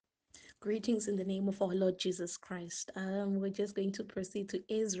Greetings in the name of our Lord Jesus Christ. We're just going to proceed to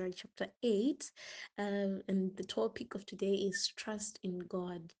Ezra chapter 8. And the topic of today is trust in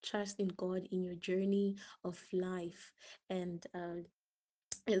God. Trust in God in your journey of life. And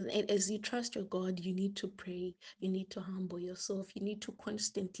as you trust your God, you need to pray, you need to humble yourself, you need to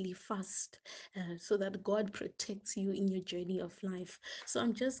constantly fast so that God protects you in your journey of life. So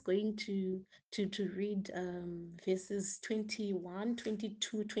I'm just going to read verses 21,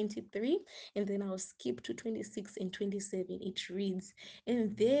 22, 23, and then I'll skip to 26 and 27. It reads,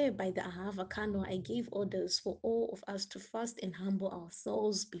 "And there by the Ahava Kano, I gave orders for all of us to fast and humble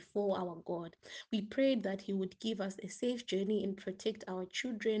ourselves before our God. We prayed that He would give us a safe journey and protect our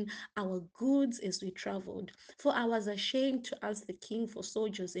children, our goods as we traveled. For I was ashamed to ask the king for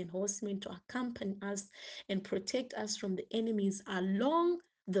soldiers and horsemen to accompany us and protect us from the enemies along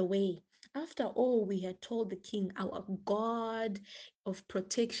the way. After all, we had told the king, our God of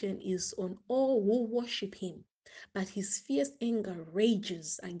protection is on all who worship him, but his fierce anger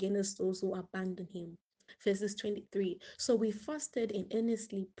rages against those who abandon him." Verses 23. "So we fasted and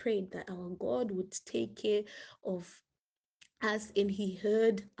earnestly prayed that our God would take care of us, and he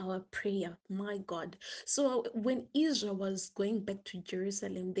heard our prayer." My God. So when Israel was going back to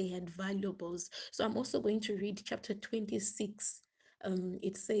Jerusalem, they had valuables. So I'm also going to read chapter 26.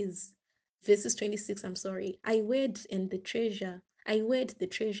 It says, verses 26, I'm sorry. I weighed the treasure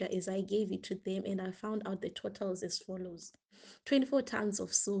as I gave it to them, and I found out the totals as follows: 24 tons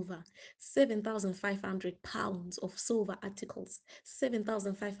of silver, 7,500 pounds of silver articles,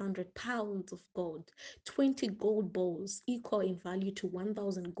 7,500 pounds of gold, 20 gold bowls equal in value to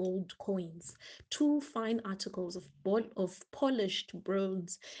 1,000 gold coins, two fine articles of polished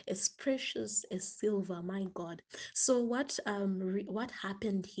bronze as precious as silver. My God. So what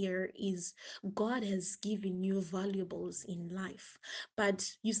happened here is God has given you valuables in life.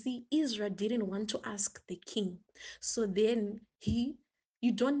 But you see, Israel didn't want to ask the king. So then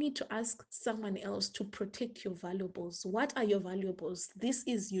you don't need to ask someone else to protect your valuables. What are your valuables? This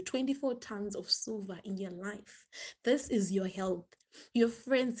is your 24 tons of silver in your life. This is your health, your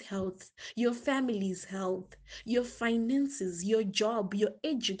friend's health, your family's health, your finances, your job, your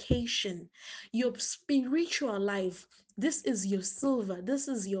education, your spiritual life. This is your silver. This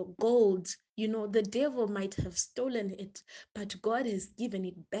is your gold. You know, the devil might have stolen it, but God has given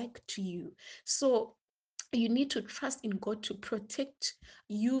it back to you. So you need to trust in God to protect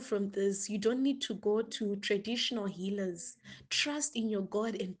you from this. You don't need to go to traditional healers. Trust in your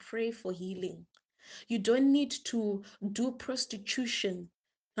God and pray for healing. You don't need to do prostitution.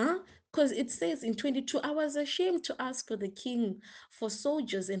 Huh? Because it says in 22, I was ashamed to ask for the king for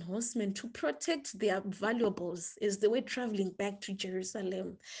soldiers and horsemen to protect their valuables as they were traveling back to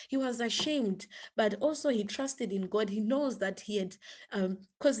Jerusalem. He was ashamed, but also he trusted in God. He knows that he had,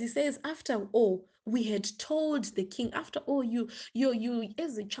 because he says, after all, we had told the king, after all, you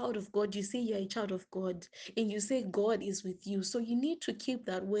as a child of God, you say you're a child of God, and you say God is with you. So you need to keep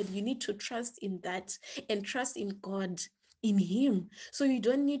that word. You need to trust in that and trust in God, in him. So you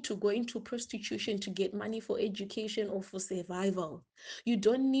don't need to go into prostitution to get money for education or for survival. You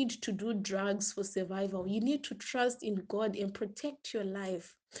don't need to do drugs for survival. You need to trust in God and protect your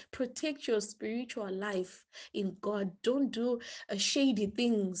life. Protect your spiritual life in God. Don't do shady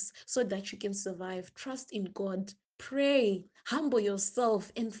things so that you can survive. Trust in God. Pray, humble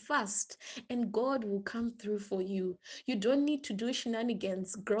yourself, and fast, and God will come through for you. You don't need to do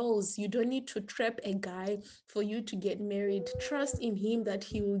shenanigans, girls. You don't need to trap a guy for you to get married. Trust in him that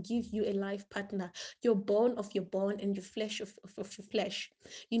he will give you a life partner, your bone of your bone and your flesh of your flesh.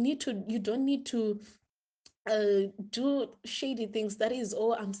 You don't need to do shady things. That is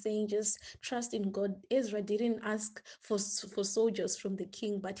all I'm saying. Just trust in God. Ezra didn't ask for soldiers from the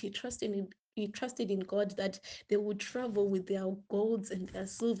king, but he trusted in God that they would travel with their golds and their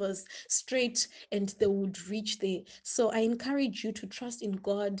silvers straight and they would reach there. So I encourage you to trust in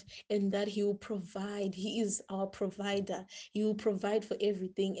God and that he will provide. He is our provider. He will provide for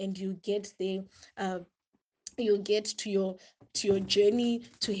everything, and you get there. You'll get to your journey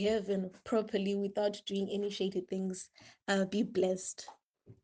to heaven properly without doing any shady things. Be blessed.